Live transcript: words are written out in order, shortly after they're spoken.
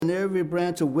in every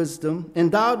branch of wisdom,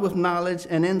 endowed with knowledge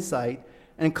and insight,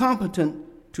 and competent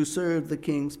to serve the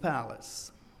king's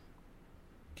palace.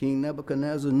 King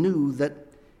Nebuchadnezzar knew that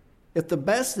if the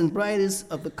best and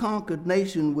brightest of the conquered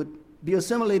nation would be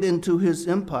assimilated into his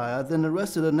empire, then the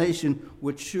rest of the nation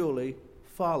would surely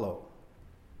follow.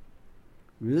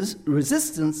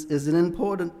 Resistance is an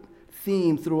important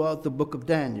theme throughout the book of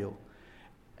Daniel,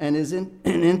 and is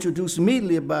introduced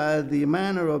immediately by the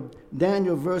manner of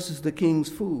Daniel versus the king's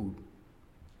food.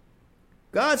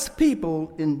 God's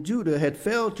people in Judah had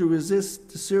failed to resist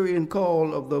the Syrian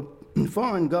call of the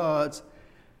foreign gods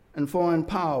and foreign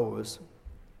powers.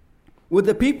 Would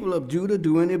the people of Judah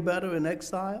do any better in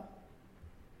exile?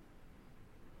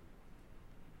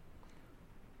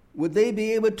 Would they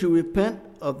be able to repent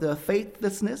of their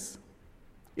faithlessness?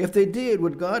 If they did,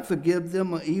 would God forgive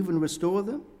them or even restore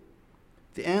them?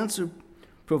 The answer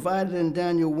provided in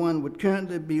Daniel 1 would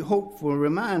currently be hopeful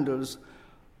reminders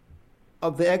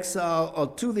of the exile, or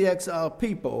to the exiled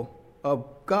people of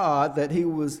God, that he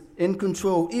was in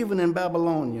control even in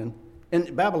Babylon,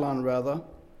 and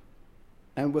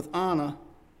would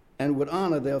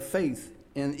honor their faith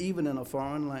even in a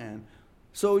foreign land.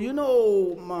 So,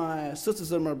 my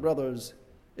sisters and my brothers,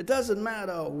 it doesn't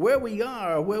matter where we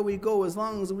are, where we go, as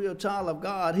long as we are a child of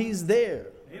God, he's there.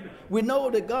 Amen. We know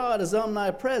that God is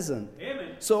omnipresent.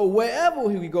 Amen. So wherever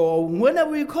we go,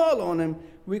 whenever we call on him,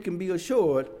 we can be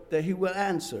assured that he will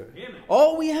answer. Amen.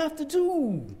 All we have to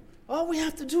do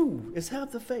is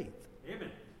have the faith.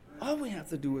 Amen. All we have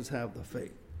to do is have the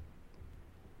faith.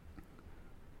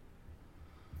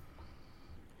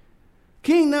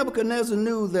 King Nebuchadnezzar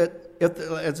knew that, if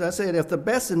the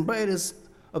best and brightest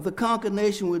of the conquered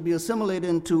nation would be assimilated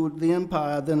into the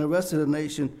empire, then the rest of the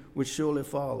nation would surely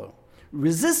follow.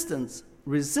 Resistance,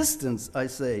 I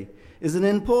say, is an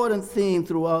important theme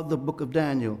throughout the book of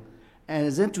Daniel, and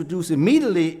is introduced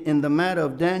immediately in the matter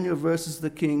of Daniel versus the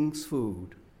king's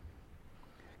food.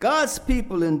 God's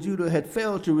people in Judah had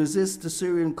failed to resist the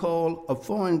Syrian call of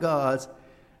foreign gods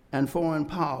and foreign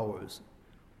powers.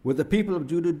 Would the people of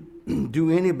Judah do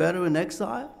any better in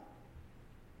exile?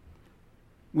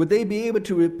 Would they be able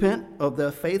to repent of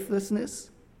their faithlessness?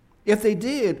 If they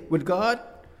did, would God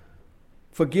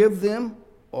forgive them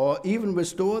or even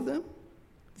restore them?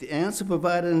 The answer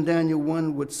provided in Daniel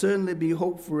 1 would certainly be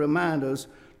hopeful reminders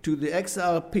to the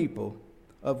exiled people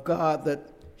of God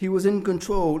that he was in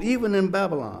control even in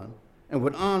Babylon, and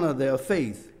would honor their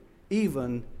faith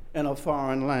even in a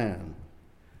foreign land.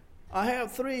 I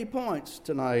have 3 points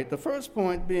tonight. The first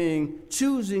point being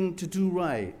choosing to do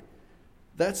right.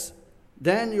 That's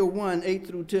Daniel 1, 8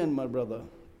 through 10, my brother.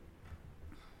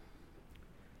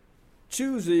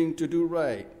 Choosing to do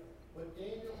right. But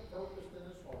Daniel purposed in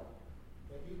his heart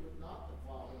that he would not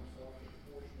defile himself with the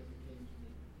portion of the king's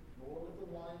meat, nor with the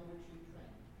wine which he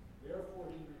drank. Therefore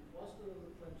he requested of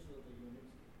the prince of the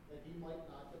eunuchs that he might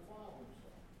not defile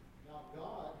himself. Now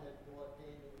God had brought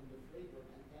Daniel into favor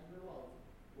and tender love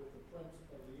with the prince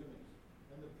of the eunuchs.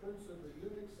 And the prince of the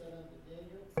eunuchs said unto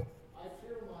Daniel, I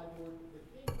fear my lord the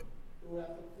king, who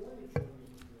hath appointed you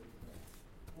in your place.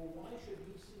 For why should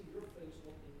he see your face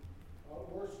looking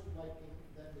worse liking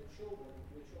than the children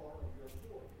which are of your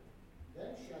sort?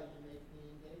 Then shall you make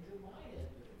me endanger my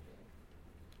head to the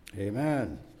king.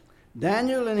 Amen.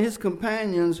 Daniel and his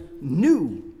companions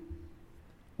knew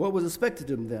what was expected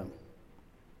of them.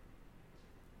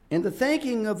 In the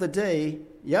thinking of the day,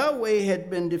 Yahweh had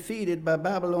been defeated by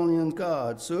Babylonian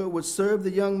gods, so it would serve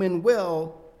the young men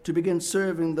well to begin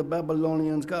serving the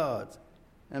Babylonian gods,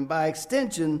 and by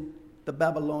extension, the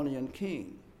Babylonian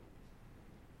king.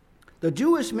 The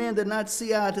Jewish men did not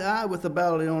see eye to eye with the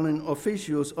Babylonian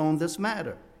officials on this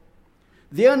matter.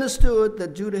 They understood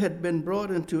that Judah had been brought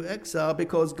into exile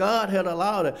because God had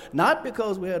allowed it, not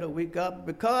because we had a weak God,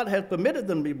 but God had permitted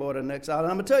them to be brought into exile. And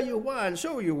I'm going to tell you why and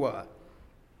show you why.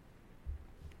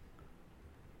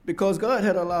 Because God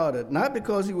had allowed it, not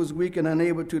because he was weak and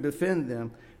unable to defend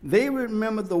them. They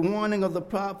remembered the warning of the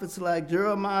prophets like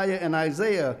Jeremiah and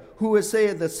Isaiah, who had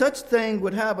said that such thing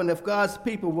would happen if God's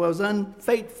people was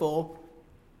unfaithful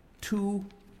to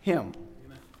him.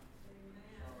 Amen.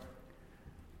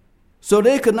 So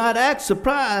they could not act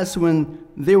surprised when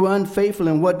they were unfaithful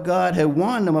and what God had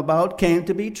warned them about came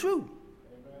to be true.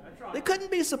 Right. They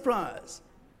couldn't be surprised.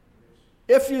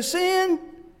 If you sin,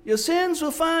 your sins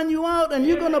will find you out and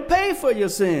you're going to pay for your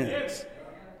sins. Yes.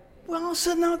 Well, I'm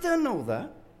sitting out there know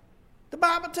that. The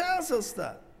Bible tells us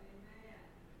that.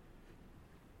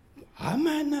 I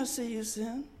might not see you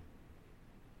sin,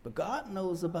 but God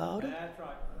knows about it. That's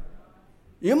right.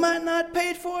 You might not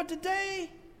pay for it today,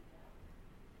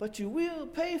 but you will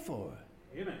pay for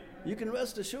it. Amen. You can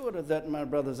rest assured of that, my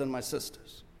brothers and my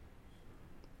sisters.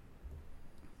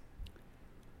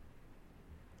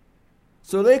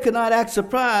 So they could not act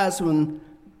surprised when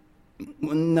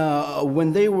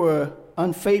they were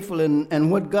unfaithful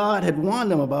and what God had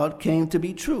warned them about came to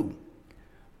be true.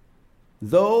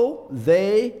 Though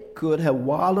they could have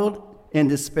wallowed in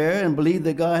despair and believed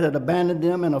that God had abandoned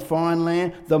them in a foreign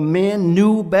land, the men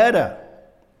knew better.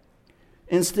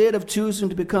 Instead of choosing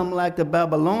to become like the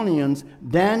Babylonians,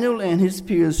 Daniel and his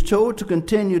peers chose to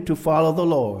continue to follow the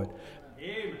Lord.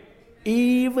 Amen.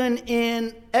 Even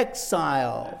in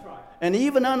exile. Right. And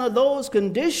even under those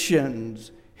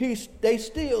conditions, they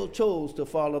still chose to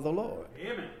follow the Lord.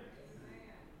 Amen.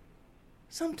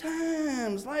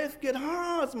 Sometimes life gets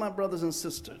hard, my brothers and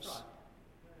sisters.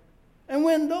 And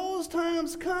when those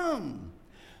times come,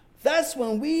 that's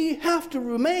when we have to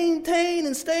maintain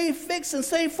and stay fixed and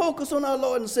stay focused on our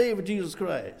Lord and Savior Jesus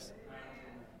Christ.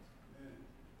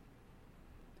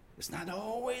 It's not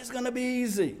always going to be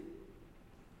easy.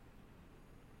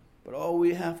 But all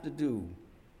we have to do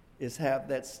is have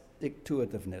that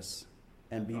stick-to-itiveness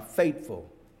and be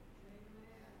faithful.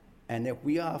 And if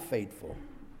we are faithful,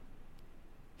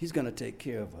 He's going to take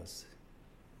care of us,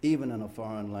 even in a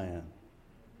foreign land.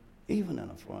 Even in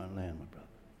a foreign land, my brother.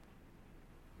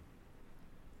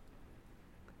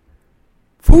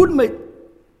 Food may...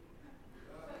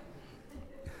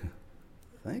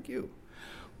 Thank you.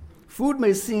 Food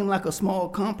may seem like a small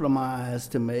compromise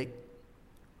to make.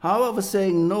 However,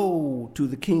 saying no to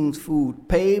the king's food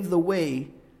paved the way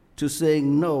to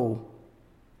saying no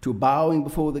to bowing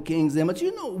before the king's image.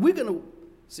 You know, we're going to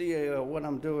see what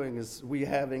I'm doing is we're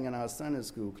having in our Sunday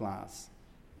school class.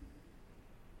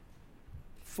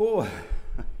 4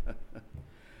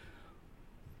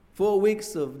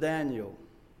 weeks of Daniel.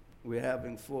 We're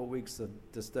having 4 weeks of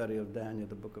the study of Daniel,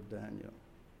 the book of Daniel.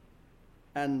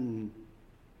 And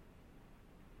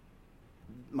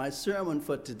my sermon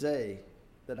for today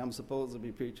that I'm supposed to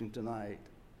be preaching tonight,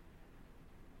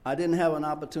 I didn't have an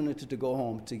opportunity to go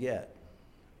home to get.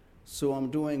 So I'm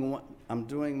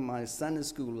doing my Sunday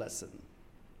school lesson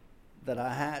that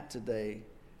I had today,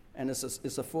 and it's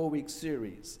a 4-week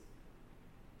series.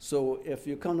 So if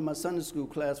you come to my Sunday school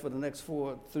class for the next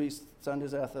 3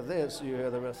 Sundays after this, you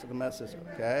hear the rest of the message,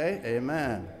 okay?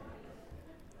 Amen.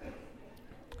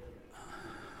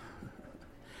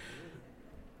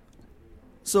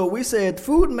 So we said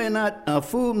food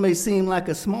may seem like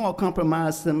a small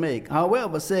compromise to make.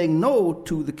 However, saying no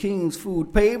to the king's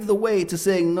food paved the way to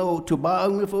saying no to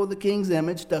bowing before the king's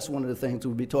image. That's one of the things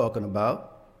we'll be talking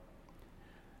about.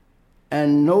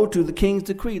 And no to the king's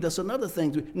decree. That's another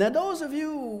thing. Now, those of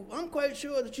you, I'm quite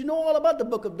sure that you know all about the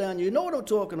book of Daniel. You know what I'm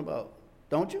talking about,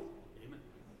 don't you?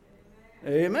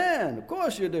 Amen. Amen. Of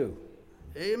course you do.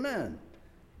 Amen.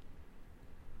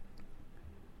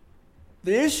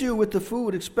 The issue with the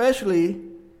food, especially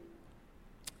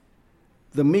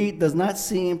the meat, does not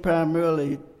seem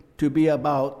primarily to be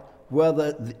about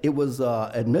whether it was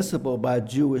admissible by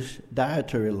Jewish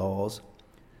dietary laws.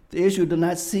 The issue did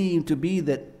not seem to be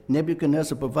that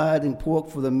Nebuchadnezzar providing pork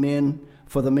for the men.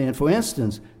 For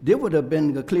instance, there would have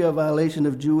been a clear violation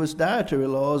of Jewish dietary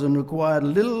laws and required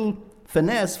little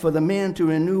finesse for the men to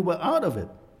maneuver out of it.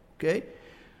 Okay?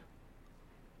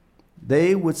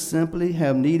 They would simply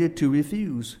have needed to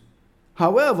refuse.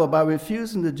 However, by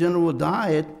refusing the general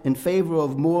diet in favor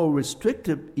of more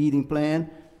restrictive eating plan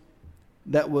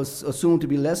that was assumed to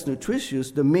be less nutritious,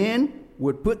 the men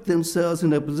would put themselves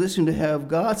in a position to have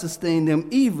God sustain them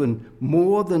even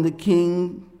more than the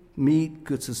king meat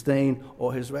could sustain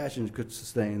or his rations could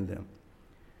sustain them.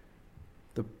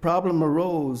 The problem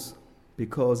arose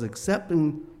because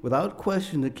accepting without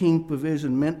question the king's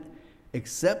provision meant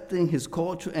accepting his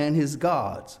culture and his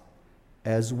gods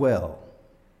as well.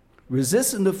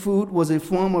 Resisting the food was a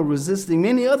form of resisting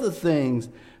many other things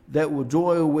that would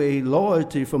draw away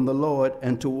loyalty from the Lord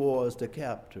and towards the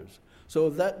captors. So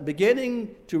that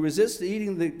beginning to resist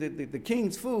eating the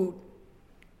king's food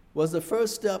was the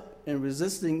first step in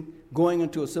resisting going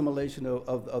into assimilation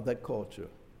of that culture.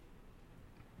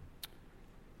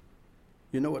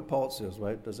 You know what pulse is,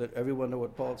 right? Does everyone know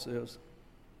what pulse is?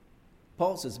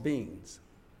 Pulse is beans.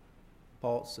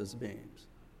 Pulse is beans.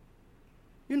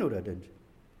 You know that, didn't you?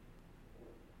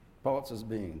 Pulse is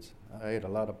beans. I ate a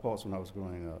lot of pulse when I was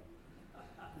growing up.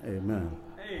 Amen.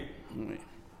 Hey.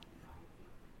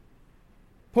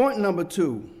 Point number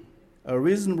 2, a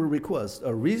reasonable request.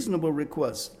 A reasonable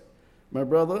request. My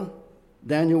brother,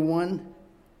 Daniel 1,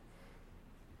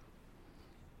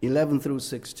 11 through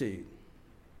 16.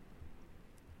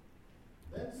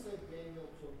 Then said Daniel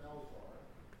to Melzar,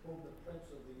 whom the prince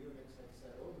of the eunuchs had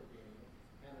set over Daniel,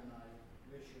 Hananiah,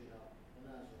 Mishael,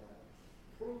 and Azariah,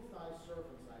 prove thy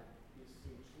servants, I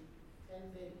beseech thee,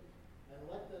 10 days, and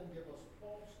let them give us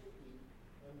pulse to eat,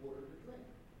 and water to drink.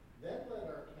 Then let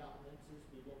our countenances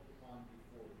be looked upon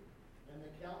before you, and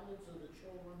the countenance of the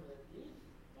children that eat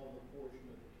of the portion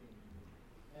of the king's meat.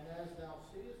 And as thou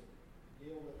seest,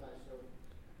 deal with thy servants.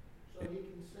 So he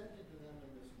consented to them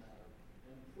in this matter,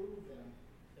 and proved them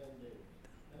 10 days.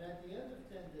 And at the end of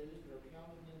 10 days, their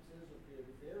countenances appeared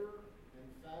fairer and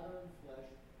fatter in flesh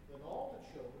than all the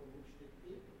children which did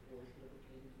eat the portion of the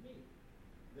king's meat.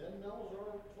 Then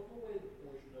Melzar took away the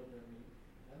portion of their meat,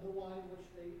 and the wine which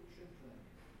they should drink,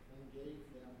 and gave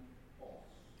them false.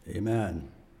 Amen.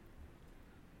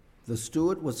 The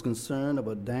steward was concerned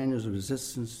about Daniel's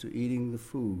resistance to eating the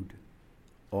food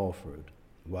offered.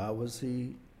 Why was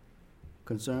he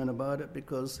concerned about it?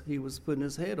 Because he was putting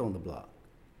his head on the block.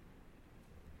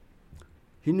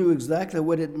 He knew exactly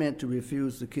what it meant to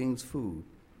refuse the king's food.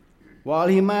 While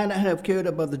he might not have cared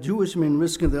about the Jewish men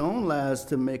risking their own lives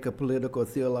to make a political or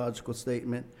theological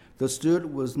statement, the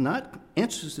steward was not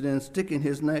interested in sticking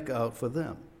his neck out for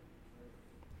them.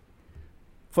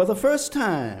 For the first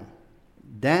time,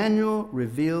 Daniel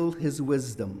revealed his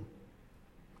wisdom.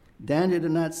 Daniel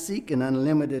did not seek an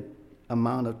unlimited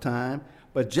amount of time,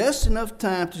 but just enough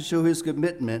time to show his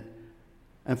commitment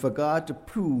and for God to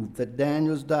prove that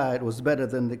Daniel's diet was better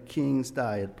than the king's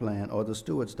diet plan or the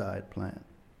steward's diet plan.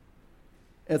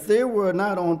 If they were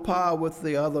not on par with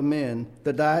the other men,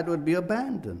 the diet would be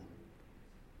abandoned.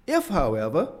 If,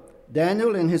 however,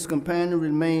 Daniel and his companion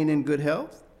remained in good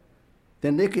health,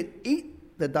 then they could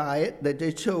eat the diet that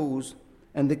they chose,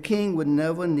 and the king would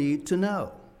never need to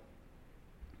know.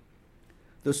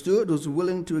 The steward was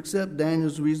willing to accept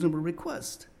Daniel's reasonable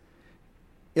request.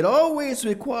 It always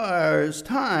requires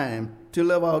time to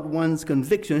live out one's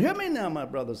conviction. Hear me now, my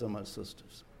brothers and my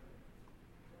sisters.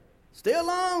 Stay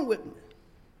along with me.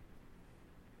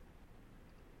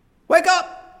 Wake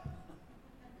up!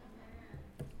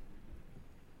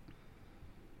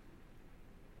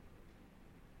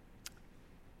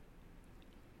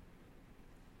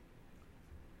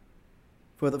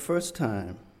 For the first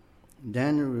time,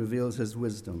 Daniel reveals his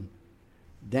wisdom.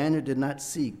 Daniel did not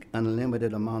seek an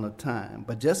unlimited amount of time,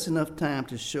 but just enough time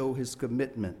to show his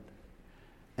commitment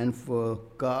and for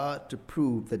God to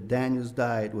prove that Daniel's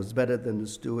diet was better than the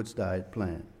steward's diet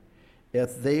plan.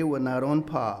 If they were not on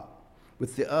par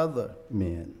with the other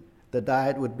men, the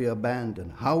diet would be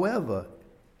abandoned. However,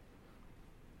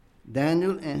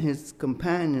 Daniel and his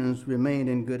companions remained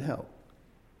in good health.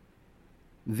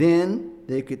 Then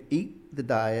they could eat the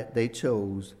diet they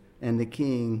chose, and the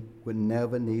king would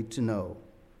never need to know.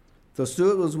 The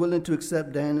steward was willing to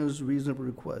accept Daniel's reasonable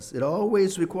request. It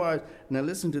always requires, now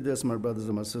listen to this, my brothers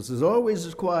and my sisters, it always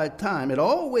requires time. It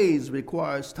always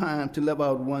requires time to live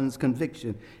out one's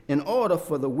conviction in order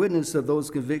for the witness of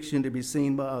those convictions to be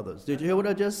seen by others. Did you hear what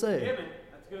I just said? Amen.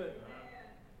 That's good.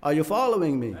 Are you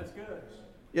following me? That's good.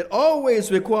 It always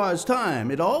requires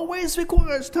time. It always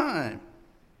requires time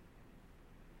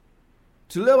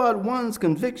to live out one's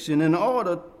conviction in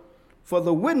order for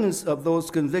the witness of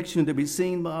those convictions to be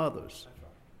seen by others. That's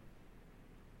right.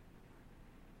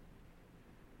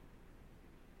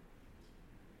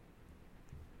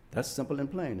 That's simple and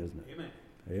plain, isn't it? Amen.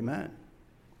 Amen.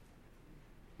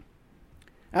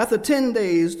 After 10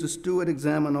 days, the steward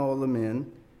examined all the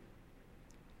men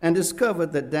and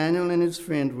discovered that Daniel and his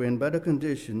friend were in better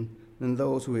condition than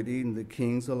those who had eaten the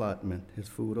king's allotment, his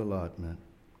food allotment.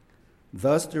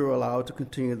 Thus, they were allowed to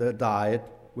continue their diet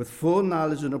with full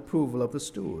knowledge and approval of the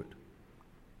steward.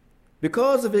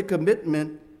 Because of a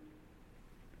commitment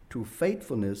to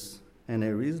faithfulness and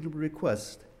a reasonable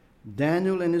request,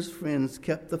 Daniel and his friends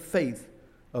kept the faith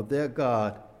of their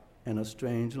God in a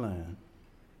strange land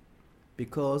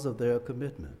because of their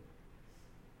commitment.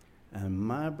 And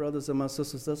my brothers and my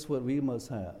sisters, that's what we must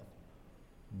have.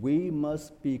 We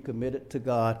must be committed to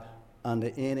God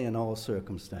under any and all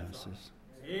circumstances.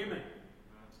 Amen.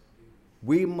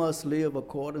 We must live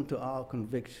according to our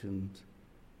convictions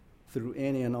through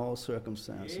any and all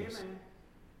circumstances. Amen.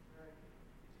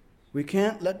 We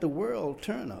can't let the world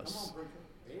turn Come us. on,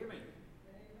 preacher. Amen.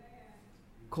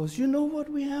 Because you know what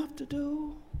we have to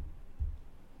do?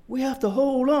 We have to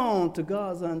hold on to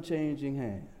God's unchanging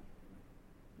hand.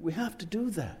 We have to do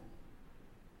that.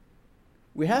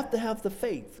 We have to have the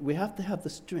faith. We have to have the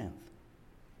strength.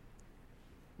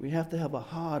 We have to have a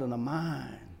heart and a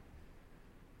mind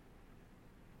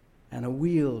and a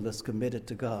will that's committed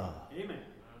to God. Amen.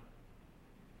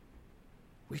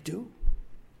 We do.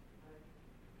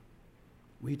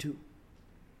 We do.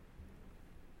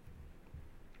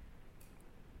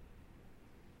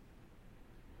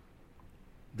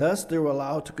 Thus, they were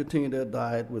allowed to continue their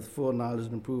diet with full knowledge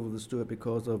and approval of the steward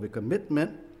because of a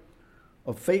commitment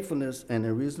of faithfulness and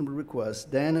a reasonable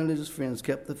request. Daniel and his friends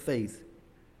kept the faith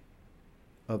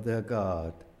of their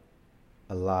God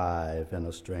alive in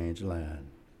a strange land.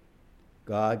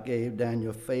 God gave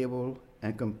Daniel favor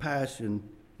and compassion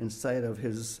in the sight of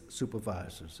his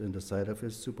supervisors.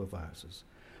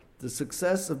 The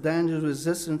success of Daniel's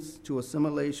resistance to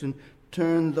assimilation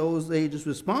turned those agents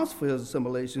responsible for his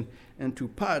assimilation into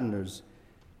partners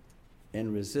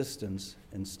in resistance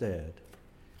instead.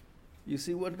 You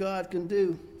see what God can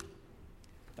do?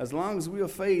 As long as we are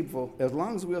faithful,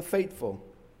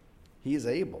 He is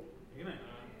able. Amen.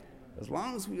 As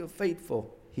long as we are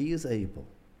faithful, He is able.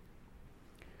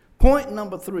 Point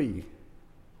number three.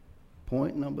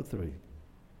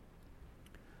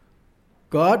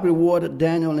 God rewarded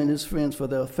Daniel and his friends for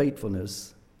their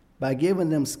faithfulness by giving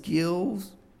them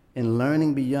skills and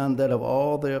learning beyond that of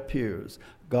all their peers.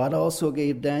 God also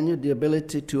gave Daniel the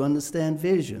ability to understand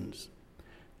visions.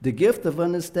 The gift of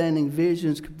understanding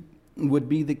visions would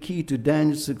be the key to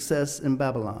Daniel's success in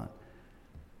Babylon.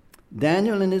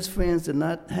 Daniel and his friends did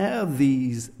not have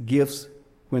these gifts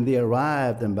when they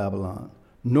arrived in Babylon,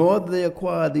 nor did they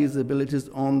acquire these abilities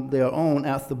on their own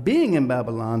after being in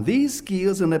Babylon. These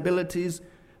skills and abilities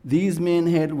these men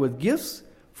had were gifts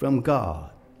from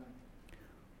God.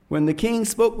 When the king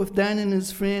spoke with Daniel and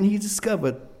his friend, he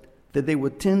discovered that they were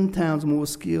 10 times more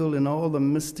skilled than all the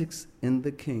mystics in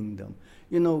the kingdom.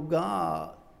 You know,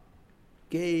 God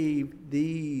gave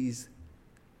these,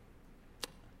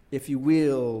 if you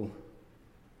will,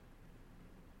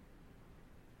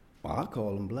 I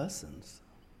call them blessings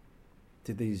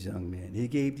to these young men. He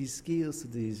gave these skills to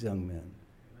these young men.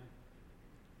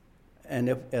 And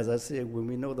if, as I said, when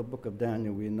we know the book of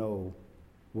Daniel, we know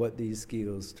what these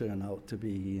skills turn out to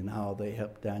be and how they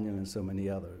helped Daniel and so many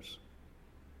others.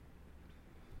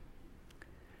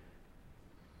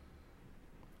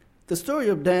 The story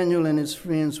of Daniel and his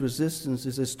friends' resistance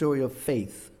is a story of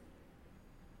faith.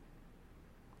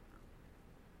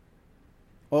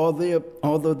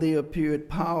 Although they appeared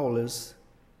powerless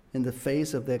in the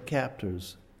face of their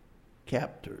captors,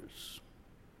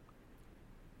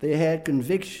 they had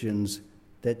convictions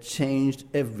that changed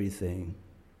everything.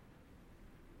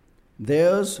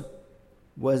 Theirs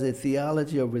was a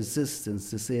theology of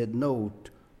resistance that said no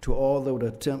to all that would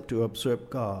attempt to usurp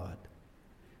God.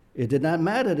 It did not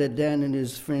matter that Dan and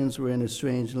his friends were in a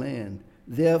strange land.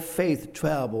 Their faith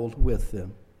traveled with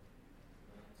them.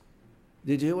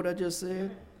 Did you hear what I just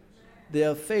said?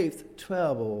 Their faith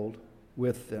traveled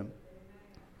with them.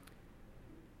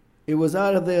 It was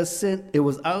out of their sense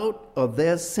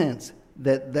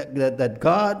that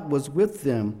God was with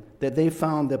them that they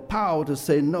found the power to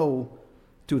say no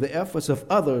to the efforts of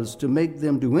others to make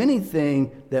them do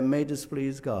anything that may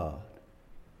displease God.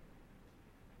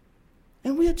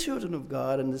 And we are children of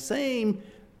God, and the same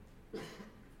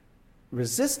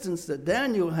resistance that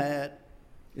Daniel had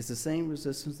is the same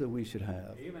resistance that we should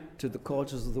have. Amen. To the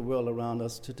cultures of the world around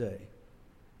us today.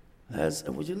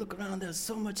 When you look around, there's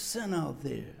so much sin out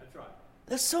there. That's right.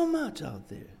 There's so much out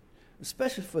there,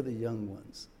 especially for the young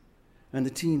ones and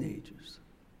the teenagers.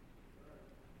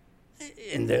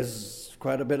 And there's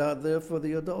quite a bit out there for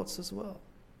the adults as well.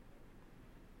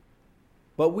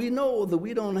 But we know that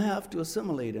we don't have to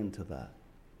assimilate into that.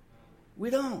 We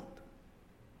don't.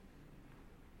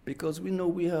 Because we know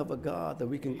we have a God that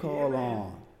we can call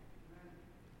on,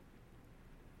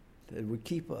 that would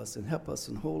keep us and help us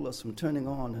and hold us from turning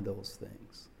on to those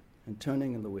things and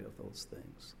turning in the way of those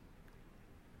things.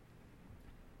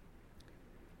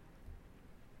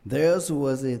 Theirs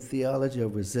was a theology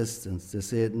of resistance that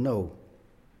said no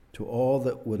to all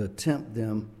that would attempt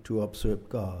them to usurp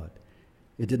God.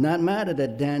 It did not matter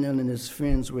that Daniel and his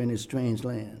friends were in a strange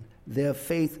land. Their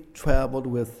faith traveled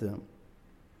with them.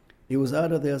 It was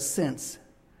out of their sense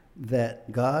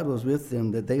that God was with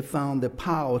them that they found the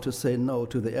power to say no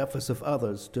to the efforts of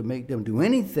others to make them do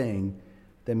anything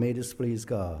that may displease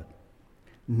God.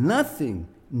 Nothing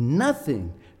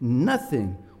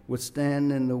would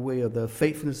stand in the way of their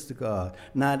faithfulness to God,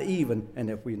 not even, and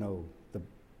if we know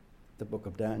the book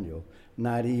of Daniel,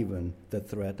 not even the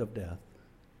threat of death.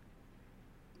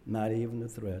 Not even the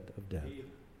threat of death.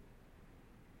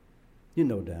 You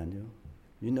know Daniel.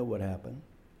 You know what happened.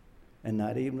 And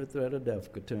not even the threat of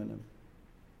death could turn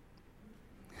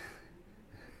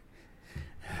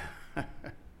him.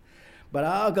 But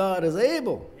our God is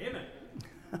able. Amen.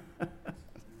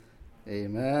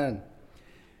 Amen.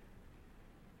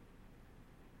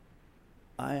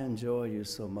 I enjoy you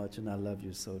so much and I love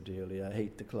you so dearly. I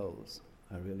hate to close.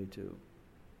 I really do.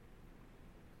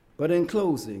 But in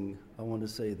closing, I want to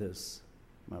say this,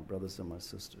 my brothers and my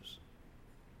sisters.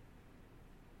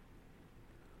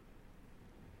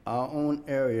 Our own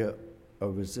area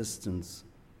of resistance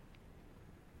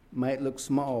might look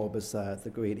small beside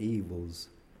the great evils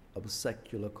of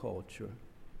secular culture.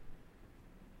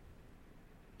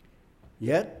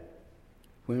 Yet,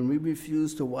 when we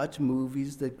refuse to watch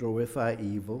movies that glorify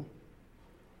evil,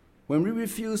 when we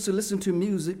refuse to listen to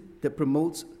music that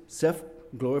promotes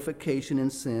self-glorification in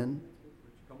sin,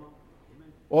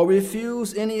 or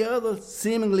refuse any other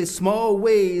seemingly small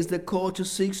ways that culture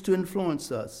seeks to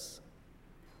influence us,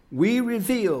 we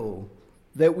reveal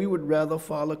that we would rather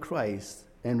follow Christ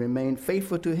and remain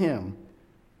faithful to him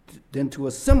than to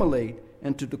assimilate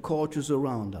into the cultures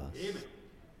around us. Amen.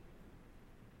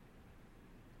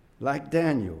 Like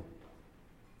Daniel,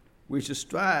 we should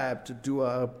strive to do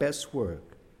our best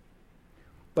work.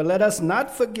 But let us not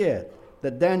forget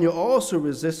that Daniel also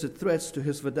resisted threats to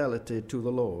his fidelity to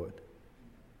the Lord.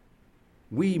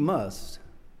 We must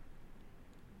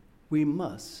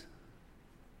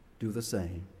do the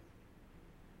same.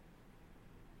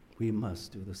 We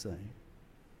must do the same.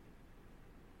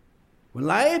 When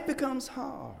life becomes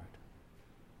hard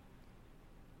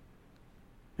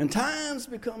and times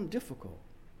become difficult,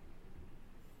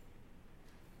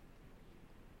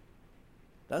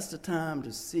 that's the time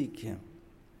to seek him.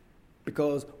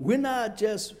 Because we're not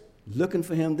just looking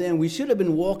for him then, we should have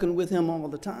been walking with him all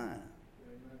the time.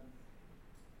 Amen.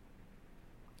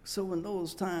 So when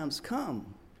those times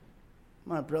come,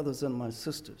 my brothers and my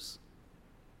sisters,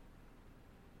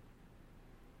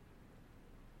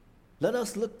 let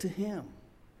us look to him.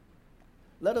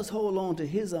 Let us hold on to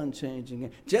his unchanging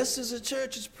hand. Just as the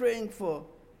church is praying for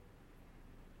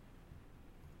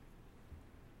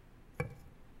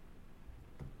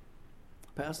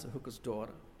Pastor Hooker's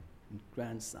daughter and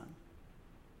grandson,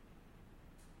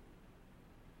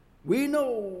 we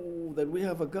know that we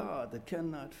have a God that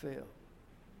cannot fail.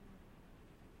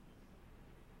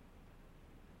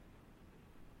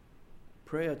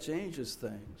 Prayer changes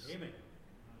things. Amen.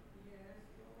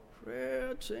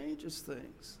 Prayer changes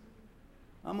things.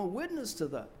 I'm a witness to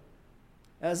that.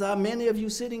 As are many of you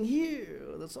sitting here,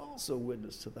 that's also a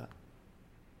witness to that.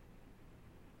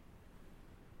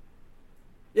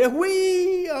 If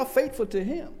we are faithful to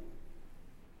him,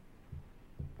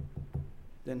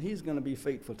 then he's going to be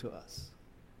faithful to us.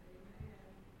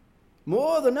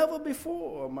 More than ever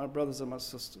before, my brothers and my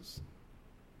sisters.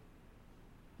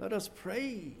 Let us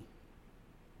pray.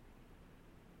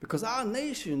 Because our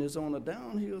nation is on a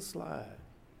downhill slide.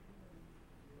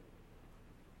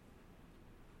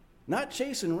 Not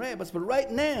chasing rabbits, but right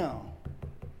now,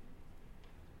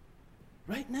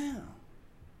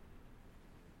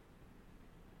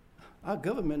 our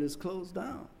government is closed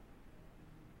down.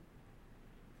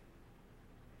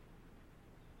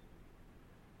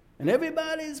 And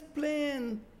everybody's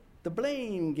playing the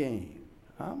blame game.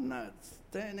 I'm not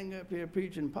standing up here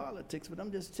preaching politics, but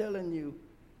I'm just telling you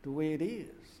the way it is.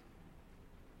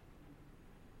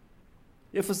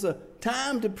 If it's a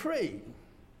time to pray, amen,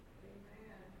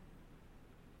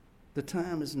 the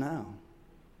time is now.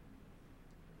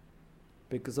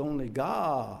 Because only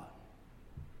God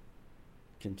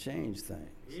can change things.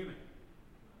 Amen.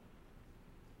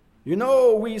 You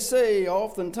know, we say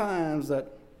oftentimes that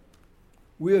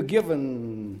we're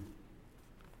given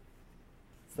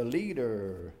the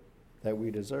leader that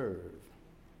we deserve.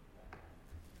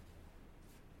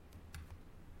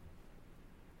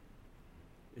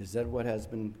 Is that what has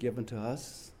been given to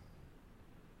us?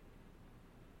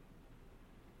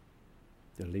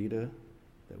 The leader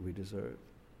that we deserve?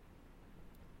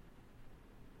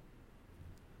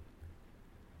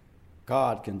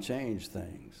 God can change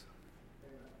things.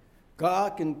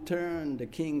 God can turn the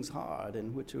king's heart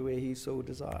in which way he so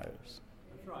desires.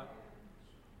 That's right.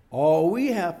 All we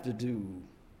have to do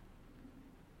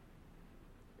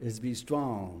is be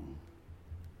strong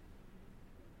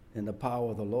in the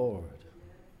power of the Lord,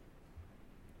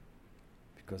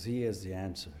 because he is the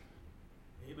answer.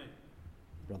 Amen.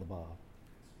 Brother Bob.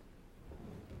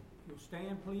 You'll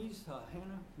stand, please.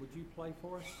 Hannah, would you play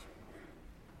for us?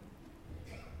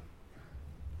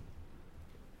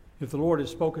 If the Lord has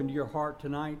spoken to your heart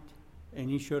tonight, and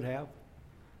he should have,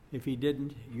 if he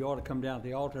didn't, you ought to come down to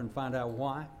the altar and find out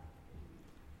why.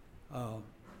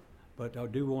 But I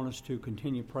do want us to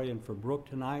continue praying for Brooke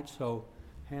tonight. So,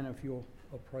 Hannah, if you'll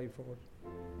pray for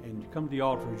us. And come to the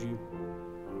altar as you